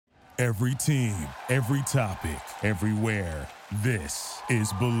Every team, every topic, everywhere. This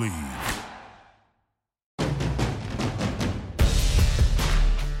is Believe.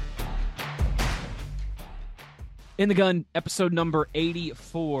 In the Gun, episode number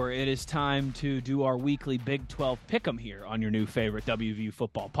 84. It is time to do our weekly Big 12 Pick'em here on your new favorite WVU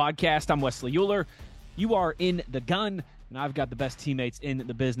football podcast. I'm Wesley Euler. You are in the Gun, and I've got the best teammates in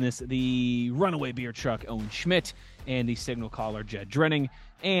the business, the runaway beer truck Owen Schmidt and the signal caller Jed Drenning.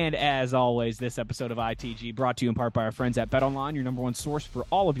 And as always, this episode of ITG brought to you in part by our friends at BetOnline, your number one source for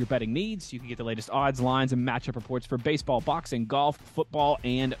all of your betting needs. You can get the latest odds, lines, and matchup reports for baseball, boxing, golf, football,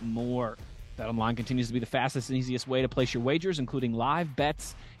 and more. BetOnline continues to be the fastest and easiest way to place your wagers, including live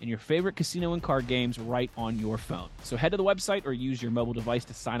bets and your favorite casino and card games right on your phone. So head to the website or use your mobile device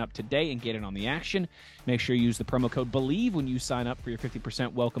to sign up today and get in on the action. Make sure you use the promo code BELIEVE when you sign up for your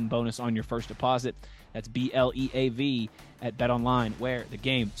 50% welcome bonus on your first deposit. That's BLEAV at BetOnline, where the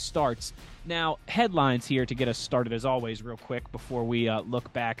game starts. Now, headlines here to get us started, as always, real quick before we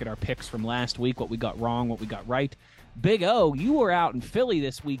look back at our picks from last week, what we got wrong, what we got right. Big O, you were out in Philly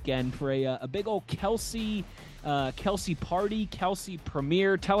this weekend for a big old Kelsey party, Kelsey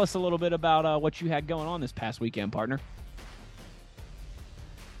premiere. Tell us a little bit about what you had going on this past weekend, partner.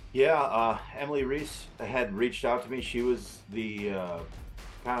 Yeah, Emily Reese had reached out to me. She was the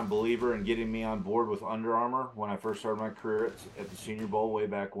kind of believer in getting me on board with Under Armour when I first started my career at the Senior Bowl way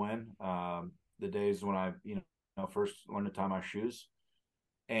back when, the days when I first learned to tie my shoes.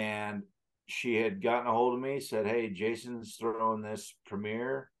 And she had gotten a hold of me, said, "Hey, Jason's throwing this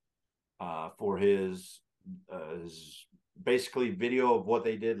premiere for his basically video of what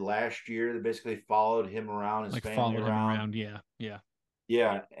they did last year. They basically followed him around, his family around.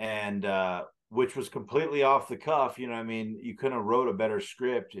 Yeah, and which was completely off the cuff. You know, I mean, you couldn't have wrote a better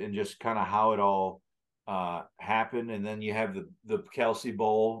script and just kind of how it all happened. And then you have the Kelsey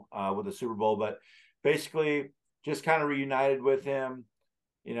Bowl with the Super Bowl, but basically just kind of reunited with him.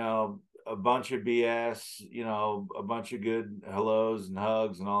 You know, a bunch of BS, a bunch of good hellos and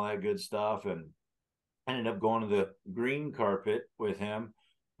hugs and all that good stuff. And ended up going to the green carpet with him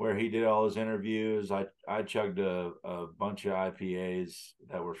where he did all his interviews. I chugged a bunch of IPAs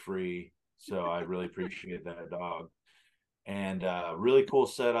that were free. So I really appreciate that, dog. And really cool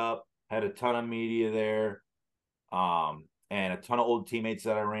setup. Had a ton of media there. And a ton of old teammates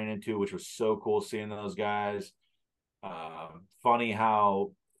that I ran into, which was so cool seeing those guys. Funny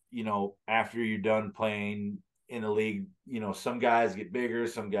how, after you're done playing in the league, some guys get bigger,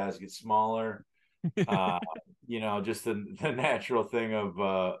 some guys get smaller, just the natural thing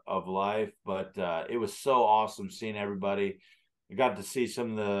of life. But it was so awesome seeing everybody. I got to see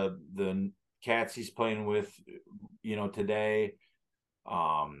some of the cats he's playing with, today.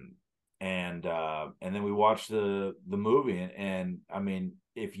 And then we watched the movie and I mean,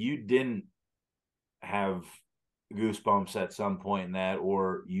 if you didn't have goosebumps at some point in that,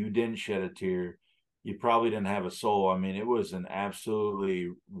 or you didn't shed a tear, you probably didn't have a soul. I mean, it was an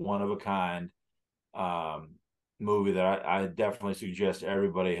absolutely one of a kind movie that I definitely suggest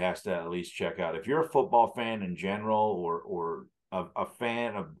everybody has to at least check out. If you're a football fan in general, or a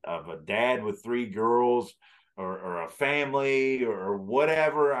fan of a dad with 3 girls, or a family, or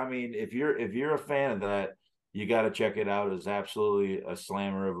whatever. I mean, if you're a fan of that, you got to check it out. It's absolutely a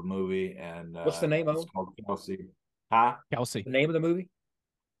slammer of a movie. And what's the name of it? It's called Kelsey. Huh? Kelsey. The name of the movie?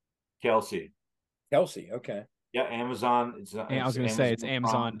 Kelsey. Okay. Yeah, Amazon. I was going to say it's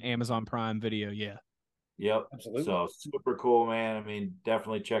Amazon Prime Video. Yeah. Yep. Absolutely. So super cool, man. I mean,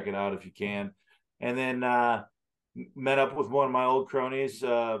 definitely check it out if you can. And then met up with one of my old cronies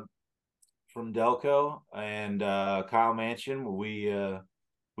from Delco and Kyle Manchin.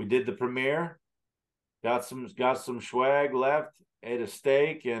 We did the premiere. Got some swag left, ate a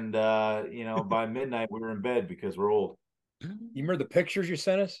steak, and by midnight we were in bed because we're old. You remember the pictures you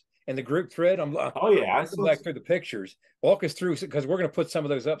sent us in the group thread? Oh yeah, I go back through the pictures. Walk us through, because we're going to put some of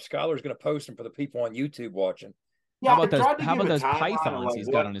those up. Skylar's going to post them for the people on YouTube watching. Yeah, how about those pythons he's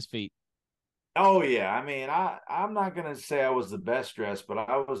got on his feet? Oh yeah, I mean, I'm not going to say I was the best dressed, but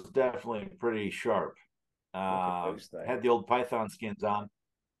I was definitely pretty sharp. Had the old python skins on.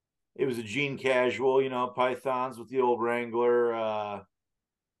 It was a jean casual, pythons with the old Wrangler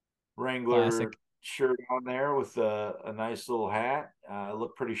Classic shirt on there with a nice little hat.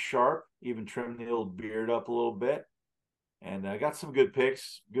 Looked pretty sharp, even trimmed the old beard up a little bit. And I got some good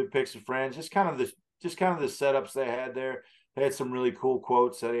picks of friends. Just kind of the setups they had there. They had some really cool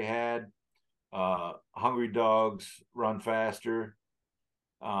quotes that he had. Hungry dogs run faster.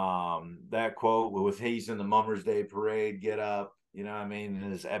 That quote with he's in the Mummers Day parade, get up. You know what I mean?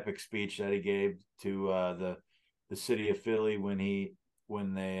 In his epic speech that he gave to the city of Philly when he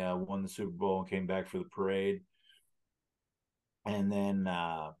when they won the Super Bowl and came back for the parade. And then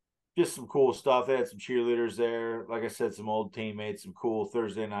just some cool stuff. They had some cheerleaders there. Like I said, some old teammates, some cool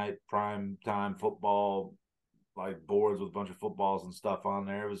Thursday night prime time football, like boards with a bunch of footballs and stuff on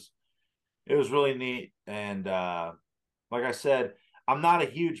there. It was really neat. And like I said, I'm not a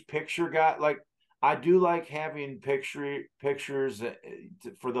huge picture guy. Like I do like having pictures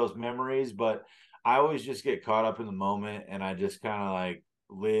for those memories, but I always just get caught up in the moment, and I just kind of like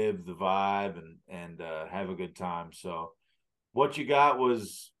live the vibe and have a good time. So what you got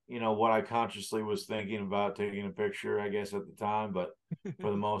was, what I consciously was thinking about taking a picture, I guess, at the time. But for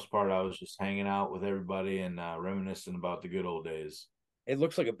the most part, I was just hanging out with everybody and reminiscing about the good old days. It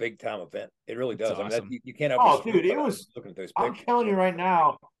looks like a big time event. It really does. Awesome. I mean, you can't help. Oh, dude, it was. Looking at those I'm pictures. telling you right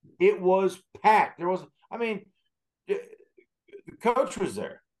now, it was packed. There was. I mean, the coach was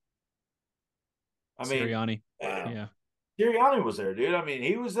there. I mean, Sirianni. Wow. Yeah. Sirianni was there, dude. I mean,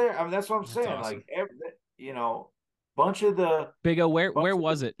 he was there. I mean, that's what I'm saying. Awesome. Like, bunch of the Big O, where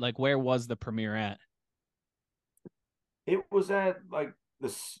was it? Like, where was the premiere at? it was at like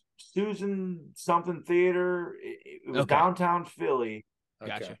the Susan something theater. It was Okay. downtown Philly.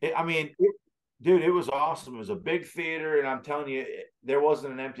 Gotcha. Dude, it was awesome. It was a big theater, and I'm telling you, there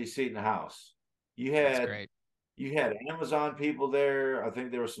wasn't an empty seat in the house. That's great. You had Amazon people there. I think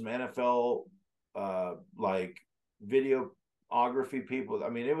there was some NFL like videography people. I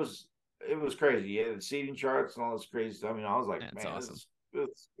mean, it was crazy. You had seating charts and all this crazy stuff. I mean, I was like, That's man, awesome.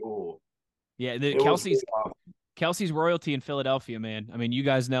 it's cool. Yeah, Kelsey's royalty in Philadelphia, man. I mean, you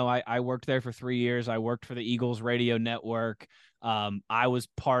guys know I worked there for 3 years. I worked for the Eagles radio network. I was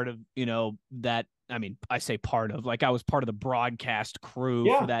part of, that. I mean, I say part of, like I was part of the broadcast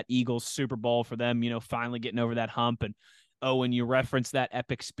crew for that Eagles Super Bowl for them, finally getting over that hump. And when you reference that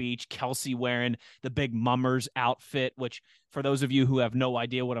epic speech, Kelsey wearing the big mummers outfit, which for those of you who have no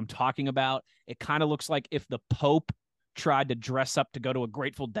idea what I'm talking about, it kind of looks like if the Pope tried to dress up to go to a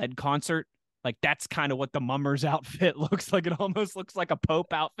Grateful Dead concert. Like that's kind of what the mummers outfit looks like. It almost looks like a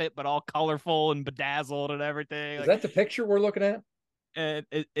Pope outfit, but all colorful and bedazzled and everything. Is that the picture we're looking at? And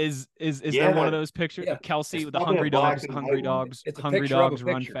is there one of those pictures of Kelsey with the hungry dogs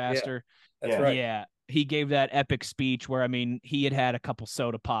run faster? That's right. Yeah. He gave that epic speech where, I mean, he had a couple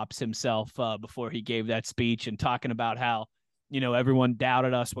soda pops himself before he gave that speech, and talking about how, everyone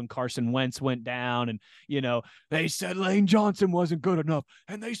doubted us when Carson Wentz went down, and, they said Lane Johnson wasn't good enough,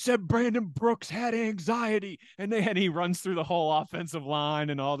 and they said Brandon Brooks had anxiety, and he runs through the whole offensive line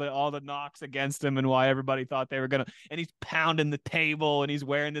and all the knocks against him and why everybody thought they were going to, and he's pounding the table and he's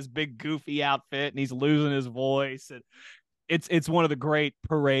wearing this big goofy outfit and he's losing his voice. And it's one of the great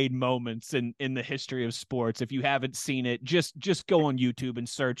parade moments in the history of sports. If you haven't seen it, just go on YouTube and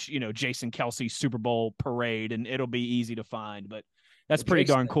search, Jason Kelsey Super Bowl parade, and it'll be easy to find. But that's pretty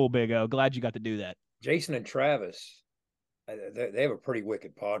darn cool, Big O. Glad you got to do that. Jason and Travis, they have a pretty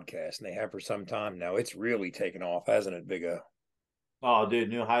wicked podcast, and they have for some time now. It's really taken off, hasn't it, Big O? Oh, dude,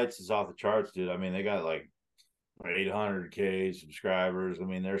 New Heights is off the charts, dude. I mean, they got like 800K subscribers. I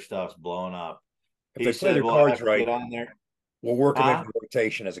mean, their stuff's blowing up. If they play their cards right, get on there. We'll work him into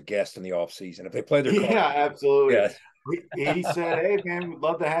rotation as a guest in the off season. If they play their cards, absolutely. Yeah. He said, "Hey, man, we'd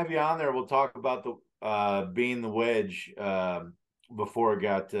love to have you on there. We'll talk about the being the wedge before it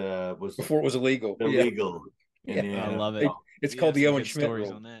got before it was illegal. Illegal. Yeah. I love it. It's called the Owen Schmidt stories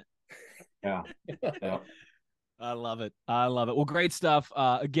rule. On that. Yeah. I love it. Well, great stuff.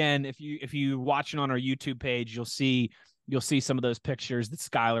 Again, if you watching on our YouTube page, you'll see some of those pictures that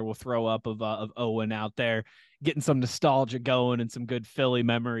Skylar will throw up of Owen out there, getting some nostalgia going and some good Philly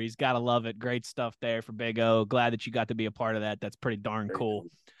memories. Gotta love it. Great stuff there for Big O. Glad that you got to be a part of that. That's pretty darn cool.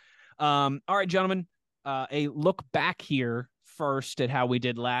 All right, gentlemen, a look back here first at how we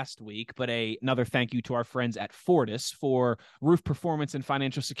did last week, but another thank you to our friends at Fortis for roof performance and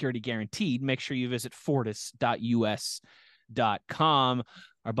financial security guaranteed. Make sure you visit fortis.us.com.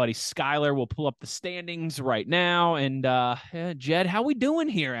 Our buddy Skylar will pull up the standings right now. And Jed, how we doing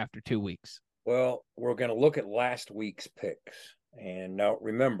here after 2 weeks? Well, we're going to look at last week's picks. And now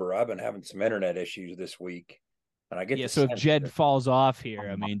remember, I've been having some internet issues this week. And I get so if Jed falls off here,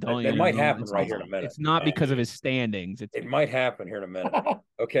 I mean, it might happen right here in a minute. It's not because of his standings. It might happen here in a minute.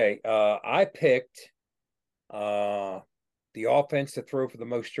 Okay, I picked the offense to throw for the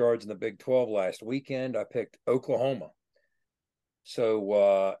most yards in the Big 12 last weekend. I picked Oklahoma.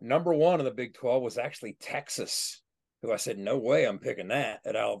 So number one in the Big 12 was actually Texas, who I said, no way I'm picking that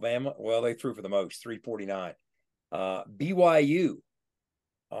at Alabama. Well, they threw for the most, 349. BYU,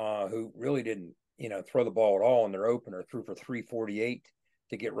 who really didn't, throw the ball at all in their opener, threw for 348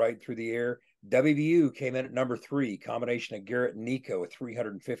 to get right through the air. WVU came in at number 3, combination of Garrett and Nico with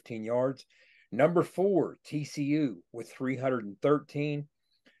 315 yards. Number 4, TCU with 313.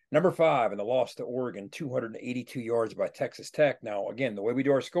 Number 5 in the loss to Oregon, 282 yards by Texas Tech. Now, again, the way we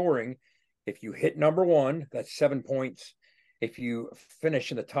do our scoring, if you hit number 1, that's 7 points. If you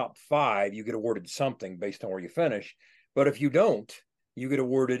finish in the top 5, you get awarded something based on where you finish. But if you don't, you get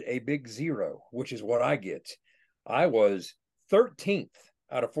awarded a big 0, which is what I get. I was 13th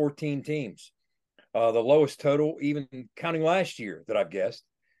out of 14 teams, the lowest total, even counting last year that I've guessed.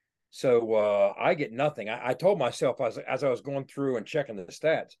 So I get nothing. I told myself as I was going through and checking the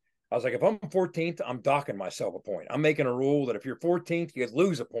stats, I was like, if I'm 14th, I'm docking myself a point. I'm making a rule that if you're 14th, you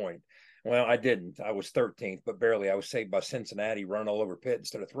lose a point. Well, I didn't. I was 13th, but barely. I was saved by Cincinnati running all over Pitt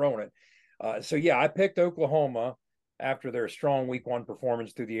instead of throwing it. So, yeah, I picked Oklahoma after their strong week 1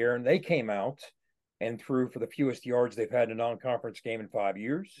 performance through the air, and they came out and threw for the fewest yards they've had in a non-conference game in 5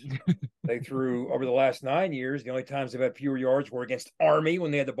 years. They threw over the last 9 years. The only times they've had fewer yards were against Army when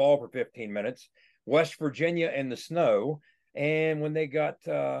they had the ball for 15 minutes, West Virginia in the snow, and when they got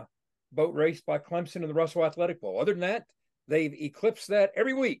boat raced by Clemson in the Russell Athletic Bowl. Other than that, they've eclipsed that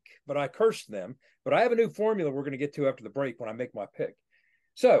every week, but I cursed them. But I have a new formula we're going to get to after the break when I make my pick.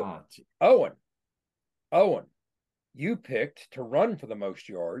 So, Owen, you picked to run for the most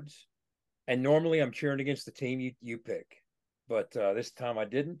yards. And normally I'm cheering against the team you pick. But this time I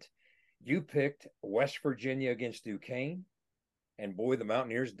didn't. You picked West Virginia against Duquesne. And boy, the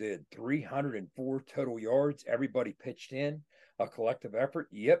Mountaineers did. 304 total yards. Everybody pitched in. A collective effort.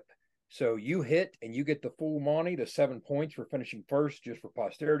 Yep. So you hit and you get the full money, the 7 points for finishing first, just for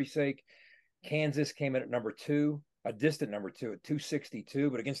posterity's sake. Kansas came in at number 2, a distant number 2 at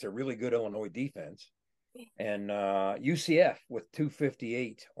 262, but against a really good Illinois defense. And UCF with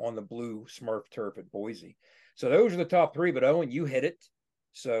 258 on the blue Smurf turf at Boise. So those are the top 3, but Owen, you hit it.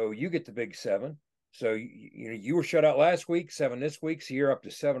 So you get the big 7. So you were shut out last week, 7 this week, so you're up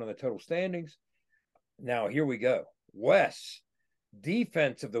to 7 on the total standings. Now here we go. Wes,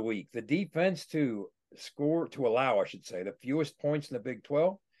 defense of the week. The defense to allow, I should say, the fewest points in the Big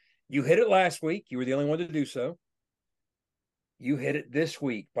 12. You hit it last week. You were the only one to do so. You hit it this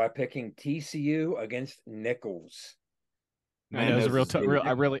week by picking TCU against Nichols. Man, I know it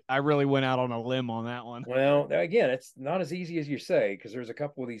was I really went out on a limb on that one. Well, again, it's not as easy as you say because there's a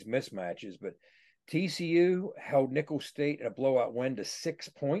couple of these mismatches, but TCU held Nicholls State in a blowout win to 6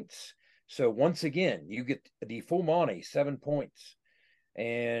 points. So once again, you get the full money, 7 points.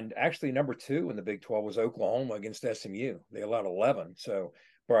 And actually, number 2 in the Big 12 was Oklahoma against SMU. They allowed 11. So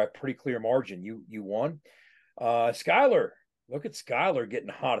by a pretty clear margin, you won. Skyler. Look at Skyler getting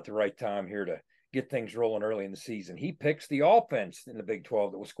hot at the right time here to get things rolling early in the season. He picks the offense in the Big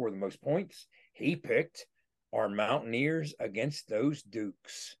 12 that will score the most points. He picked our Mountaineers against those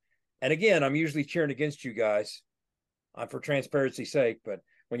Dukes. And again, I'm usually cheering against you guys for transparency's sake, but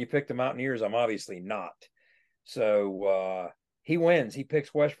when you pick the Mountaineers, I'm obviously not. So he wins. He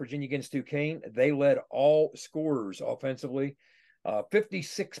picks West Virginia against Duquesne. They led all scorers offensively.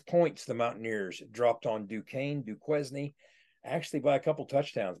 56 points the Mountaineers dropped on Duquesne, actually by a couple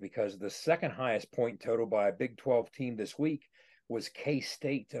touchdowns, because the second highest point total by a Big 12 team this week was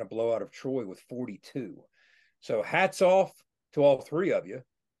K-State in a blowout of Troy with 42. So hats off to all 3 of you.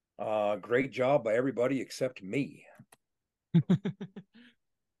 Great job by everybody except me.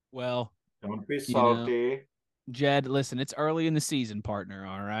 Well, don't be salty. Jed, listen, it's early in the season, partner,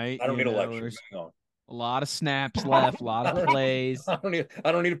 all right? I don't need a lecture. A lot of snaps left, a lot of plays. I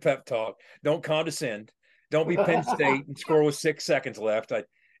don't need a pep talk. Don't condescend. Don't be Penn State and score with 6 seconds left.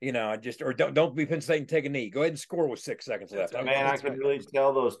 Don't be Penn State and take a knee. Go ahead and score with 6 seconds left. Man, I can really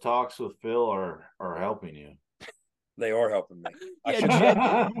tell those talks with Phil are helping you. They are helping me.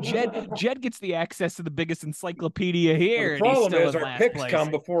 Yeah, Jed gets the access to the biggest encyclopedia here. Well, the problem is our picks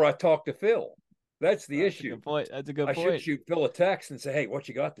come before I talk to Phil. That's the issue. That's a good point. I should shoot Phil a text and say, "Hey, what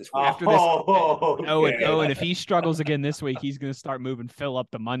you got this week?" After this, Owen, if he struggles again this week, he's going to start moving Phil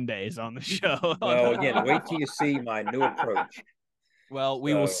up to Mondays on the show. Well, again, wait till you see my new approach. Well,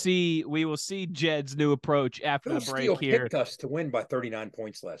 we will see. We will see Jed's new approach after Phil the break here. Picked us to win by 39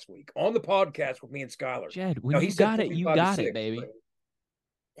 points last week on the podcast with me and Skyler. Jed, when you got it, you got it, baby.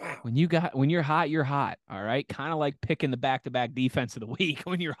 Wow. When you're hot, you're hot. All right. Kind of like picking the back-to-back defense of the week.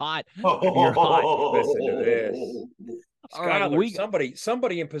 When you're hot, you're hot. Listen to this. Skyler, right,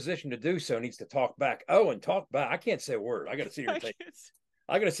 somebody in position to do so needs to talk back. And talk back. I can't say a word. I got to sit here and take it.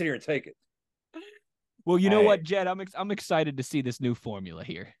 I got to sit here and take it. Well, you know what, Jed? I'm excited to see this new formula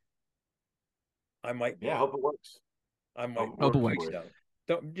here. I might. Yeah, I hope it works. I might. Hope it works.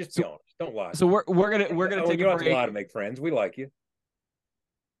 Don't just be honest. Don't lie. So we're gonna take a break. You don't have to lie to make friends. We like you.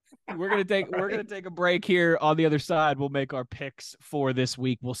 We're gonna take a break here. On the other side, we'll make our picks for this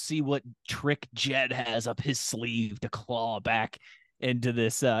week. We'll see what trick Jed has up his sleeve to claw back into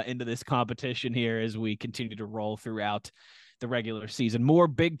this competition here as we continue to roll throughout the regular season. More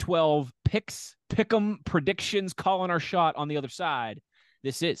Big 12 picks, pick'em predictions, calling our shot on the other side.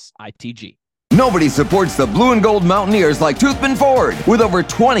 This is ITG. Nobody supports the blue and gold Mountaineers like Toothman Ford. With over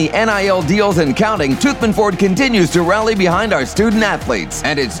 20 NIL deals and counting, Toothman Ford continues to rally behind our student athletes.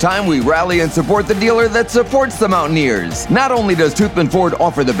 And it's time we rally and support the dealer that supports the Mountaineers. Not only does Toothman Ford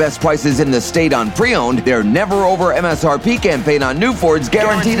offer the best prices in the state on pre-owned, their never over MSRP campaign on new Fords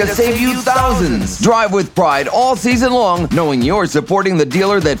guaranteed to save you thousands. Drive with pride all season long, knowing you're supporting the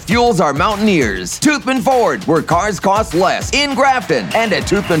dealer that fuels our Mountaineers. Toothman Ford, where cars cost less, in Grafton and at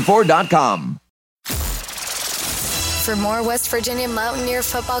toothmanford.com. For more West Virginia Mountaineer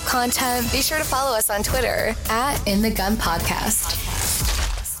football content, be sure to follow us on Twitter at In the Gun Podcast.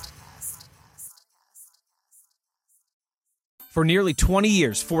 For nearly 20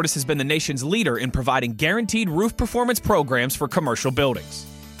 years, Fortis has been the nation's leader in providing guaranteed roof performance programs for commercial buildings.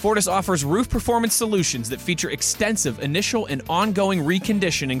 Fortis offers roof performance solutions that feature extensive initial and ongoing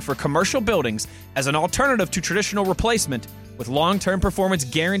reconditioning for commercial buildings as an alternative to traditional replacement, with long-term performance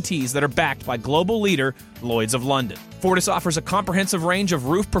guarantees that are backed by global leader Lloyd's of London. Fortis offers a comprehensive range of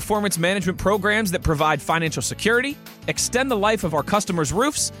roof performance management programs that provide financial security, extend the life of our customers'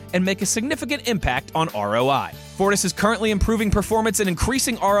 roofs, and make a significant impact on ROI. Fortis is currently improving performance and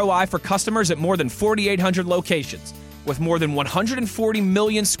increasing ROI for customers at more than 4,800 locations, with more than 140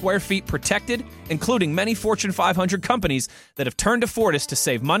 million square feet protected, including many Fortune 500 companies that have turned to Fortis to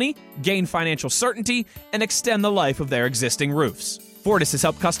save money, gain financial certainty, and extend the life of their existing roofs. Fortis has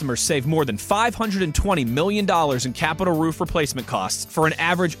helped customers save more than $520 million in capital roof replacement costs for an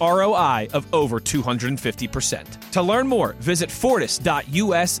average ROI of over 250%. To learn more, visit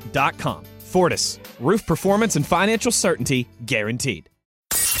fortis.us.com. Fortis, roof performance and financial certainty guaranteed.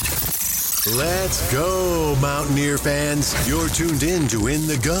 Let's go, Mountaineer fans. You're tuned in to In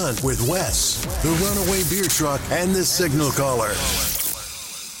the Gun with Wes, the Runaway Beer Truck, and the Signal Caller.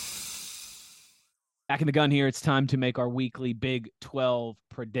 Back in the gun here, it's time to make our weekly Big 12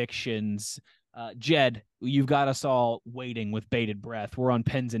 predictions. Jed, you've got us all waiting with bated breath. We're on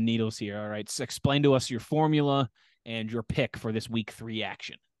pins and needles here, all right? So explain to us your formula and your pick for this week 3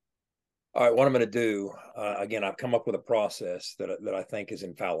 action. All right, what I'm going to do, again, I've come up with a process that I think is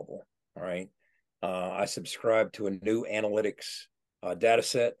infallible. All right. I subscribe to a new analytics data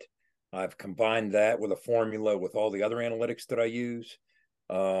set. I've combined that with a formula with all the other analytics that I use,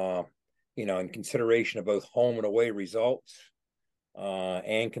 in consideration of both home and away results,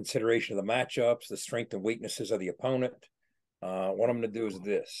 and consideration of the matchups, the strength and weaknesses of the opponent. What I'm going to do is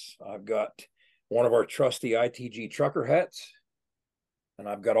this. I've got one of our trusty ITG trucker hats, and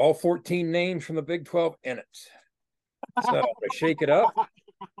I've got all 14 names from the Big 12 in it. So I'm going to shake it up.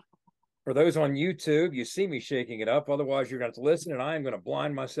 For those on YouTube, you see me shaking it up. Otherwise, you're going to have to listen, and I am going to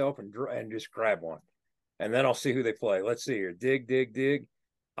blind myself and just grab one. And then I'll see who they play. Let's see here. Dig, dig, dig.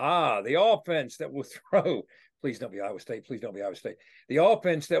 The offense that will throw. Please don't be Iowa State. Please don't be Iowa State. The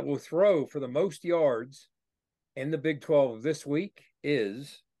offense that will throw for the most yards in the Big 12 this week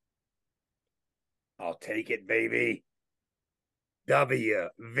is, I'll take it, baby,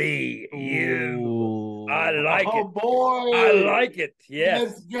 WVU. Ooh. I like it. Oh, boy. I like it. Yes.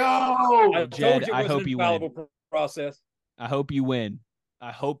 Let's go. Jed, I hope you win. Process. I hope you win.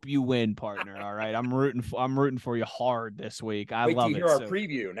 I hope you win, partner. All right. I'm rooting for you hard this week. I Wait love till it. you hear our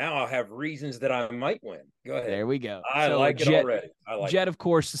preview. Now I'll have reasons that I might win. Go ahead. There we go. I like it already. Jed, of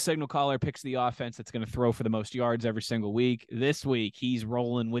course, the signal caller picks the offense that's going to throw for the most yards every single week. This week, he's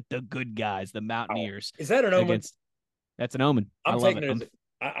rolling with the good guys, the Mountaineers. Is that an omen? That's an omen. I'm taking it.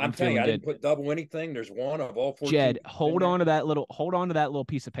 I'm telling you, I didn't good. put double anything. There's one of all 14. Jed, hold on to that little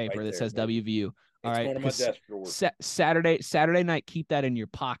piece of paper that says WVU. All right. One of my desk drawers. Saturday night, keep that in your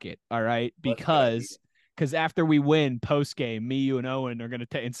pocket. All right. Because after we win post game, me, you, and Owen are going to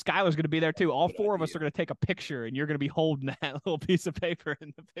take, and Skylar's going to be there too. All four of us are going to take a picture, and you're going to be holding that little piece of paper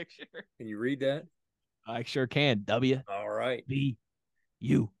in the picture. Can you read that? I sure can. W. All right. B.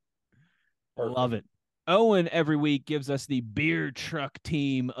 U. Love it. Owen every week gives us the beer truck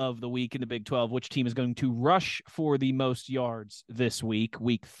team of the week in the Big 12. Which team is going to rush for the most yards this week,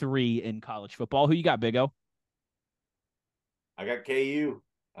 week 3 in college football? Who you got, Big O? I got KU.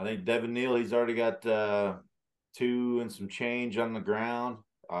 I think Devin Neal, he's already got 2 and some change on the ground.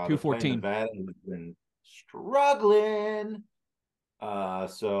 214. Nevada has been struggling.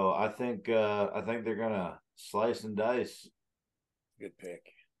 So I think they're gonna slice and dice. Good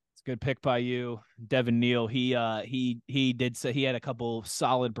pick. It's a good pick by you, Devin Neal. He did say he had a couple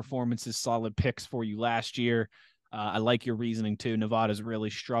solid performances, solid picks for you last year. I like your reasoning too. Nevada's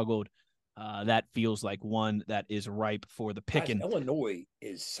really struggled. That feels like one that is ripe for the picking. Guys, Illinois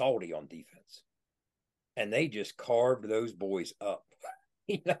is salty on defense, and they just carved those boys up.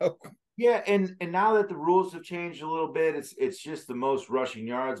 Yeah, and now that the rules have changed a little bit, it's just the most rushing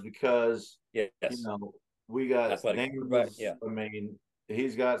yards because we got Daniels. Yeah. I mean,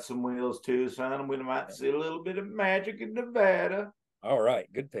 he's got some wheels too, son. We might see a little bit of magic in Nevada. All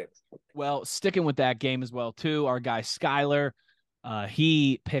right, good pick. Well, sticking with that game as well too, our guy Skyler,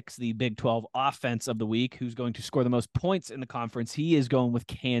 he picks the Big 12 offense of the week, who's going to score the most points in the conference. He is going with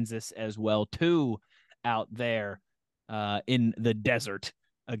Kansas as well too, out there in the desert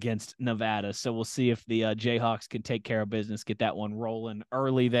against Nevada. So we'll see if the Jayhawks can take care of business, get that one rolling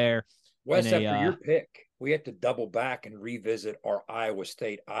early there. Wes, after your pick, we have to double back and revisit our Iowa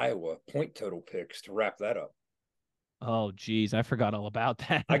State-Iowa point total picks to wrap that up. Oh, geez, I forgot all about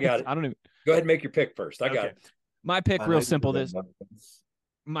that. I got it. I don't even. Go ahead and make your pick first. I got it. My pick, real simple.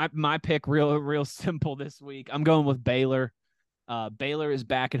 My pick, real simple this week. I'm going with Baylor. Baylor is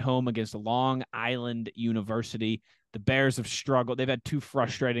back at home against Long Island University. The Bears have struggled. They've had two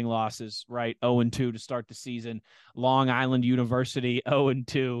frustrating losses, right? 0-2 to start the season. Long Island University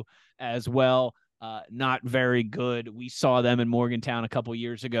 0-2 as well. Not very good. We saw them in Morgantown a couple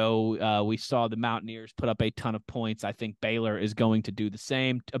years ago. We saw the Mountaineers put up a ton of points. I think Baylor is going to do the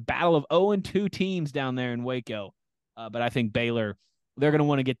same. A battle of 0-2 teams down there in Waco. But I think Baylor, they're going to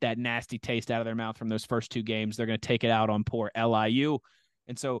want to get that nasty taste out of their mouth from those first two games. They're going to take it out on poor LIU.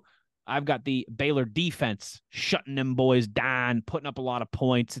 And so I've got the Baylor defense shutting them boys down, putting up a lot of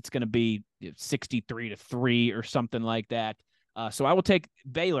points. It's going to be 63-3 or something like that. So I will take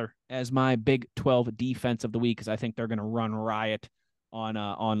Baylor as my Big 12 defense of the week because I think they're going to run riot on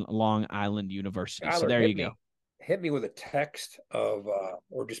Long Island University. Skyler, so there you go. Hit me with a text of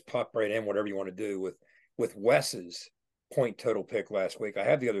or just pop right in, whatever you want to do with Wes's point total pick last week. I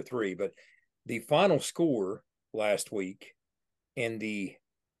have the other three, but the final score last week in the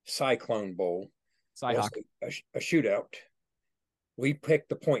Cyclone Bowl was a shootout. We picked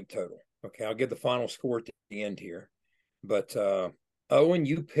the point total. Okay, I'll give the final score at the end here. But Owen,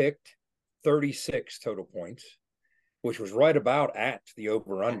 you picked 36 total points, which was right about at the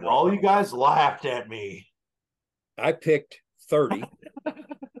over-under. All you guys laughed at me. I picked 30.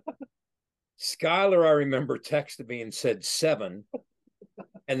 Skyler, I remember, texted me and said 7.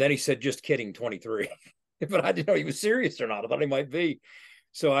 And then he said, just kidding, 23. But I didn't know he was serious or not. I thought he might be.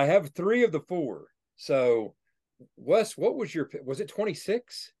 So I have 3 of the 4. So, Wes, what was your pick? Was it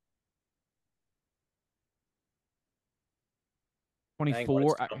 26?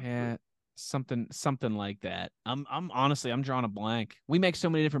 24, something like that. I'm honestly, I'm drawing a blank. We make so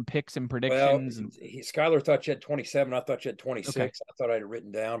many different picks and predictions. Well, Skyler thought you had 27. I thought you had 26. Okay. I thought I had it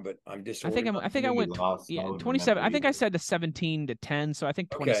written down, but I'm disoriented. I think I went 27. I think I said the 17-10, so I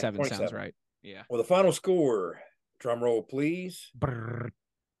think 27 sounds right. Yeah. Well, the final score, drum roll, please. Brrr.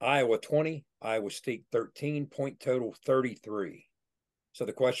 Iowa 20, Iowa State 13, point total 33. So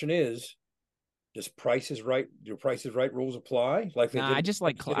the question is, do Price is Right rules apply? Like I just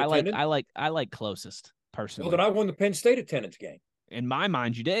like I like closest personally. Well, then I won the Penn State attendance game. In my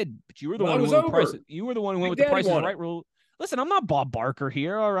mind, you did, but you were the one who went with the Price. You were the one who went with the Price is Right rule. Listen, I'm not Bob Barker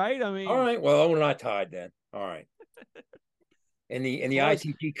here. All right, I mean, all right. Well, Owen and I tied then. All right. In the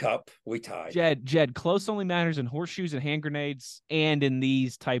ITG Cup, we tied. Jed, close only matters in horseshoes and hand grenades, and in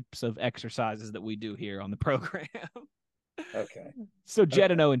these types of exercises that we do here on the program. Okay. So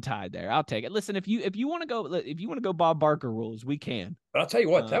Jed and Owen tied there. I'll take it. Listen, if you want to go Bob Barker rules, we can. But I'll tell you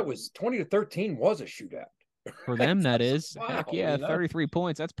what, that was 20-13 was a shootout. For them, that is. Wow, heck yeah, 33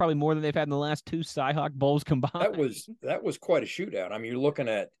 points. That's probably more than they've had in the last 2 Cyhawk Bowls combined. That was quite a shootout. I mean, you're looking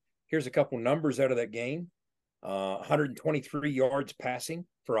at, here's a couple numbers out of that game. 123 yards passing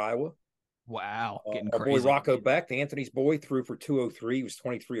for Iowa. Wow, getting our crazy. Boy Rocco Beck, the Anthony's boy, threw for 203. He was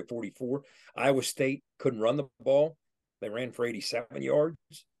 23 of 44. Iowa State couldn't run the ball. They ran for 87 yards,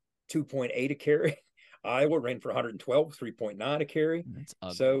 2.8 a carry. Iowa ran for 112, 3.9 a carry.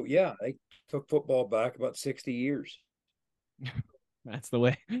 So, yeah, they took football back about 60 years. That's the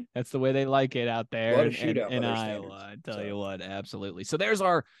way they like it out there in Iowa. I tell you what, absolutely. So there's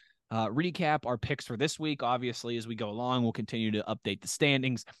our recap, our picks for this week. Obviously, as we go along, we'll continue to update the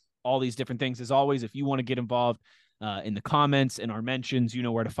standings, all these different things. As always, if you want to get involved in the comments and our mentions, you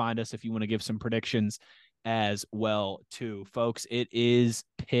know where to find us if you want to give some predictions as well too, folks. It is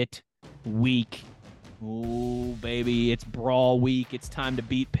Pitt week. Oh baby, it's brawl week. It's time to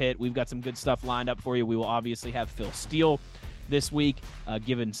beat Pitt. We've got some good stuff lined up for you. We will obviously have Phil Steele this week,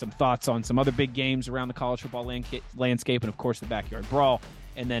 giving some thoughts on some other big games around the college football landscape and, of course, the Backyard Brawl.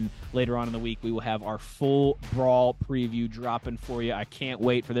 And then later on in the week, we will have our full Brawl preview dropping for you. I can't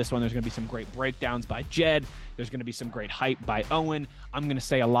wait for this one. There's going to be some great breakdowns by Jed. There's going to be some great hype by Owen. I'm going to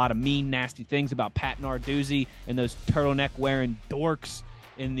say a lot of mean, nasty things about Pat Narduzzi and those turtleneck-wearing dorks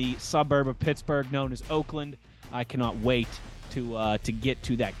in the suburb of Pittsburgh known as Oakland. I cannot wait to get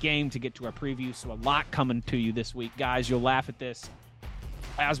to that game, to get to our preview. So a lot coming to you this week. Guys, you'll laugh at this.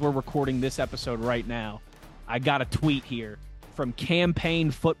 As we're recording this episode right now, I got a tweet here from Campaign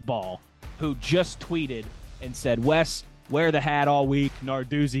Football, who just tweeted and said, Wes, wear the hat all week.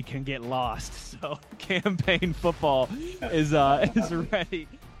 Narduzzi can get lost. So Campaign Football is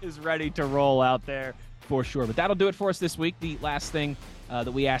ready to roll out there for sure. But that'll do it for us this week. The last thing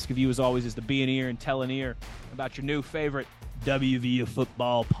that we ask of you, as always, is to be an ear and tell an ear about your new favorite WVU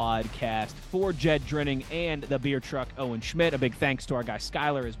football podcast. For Jed Drenning and the beer truck Owen Schmidt, a big thanks to our guy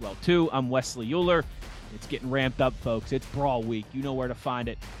Skyler as well, too. I'm Wesley Euler. It's getting ramped up, folks. It's Brawl Week. You know where to find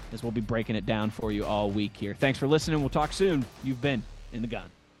it, as we'll be breaking it down for you all week here. Thanks for listening. We'll talk soon. You've been in the gun.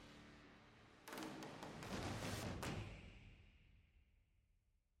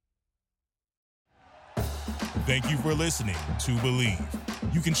 Thank you for listening to Believe.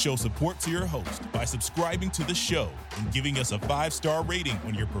 You can show support to your host by subscribing to the show and giving us a 5-star rating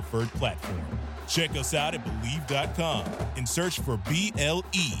on your preferred platform. Check us out at Believe.com and search for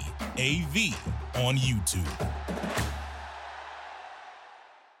BLEAV on YouTube.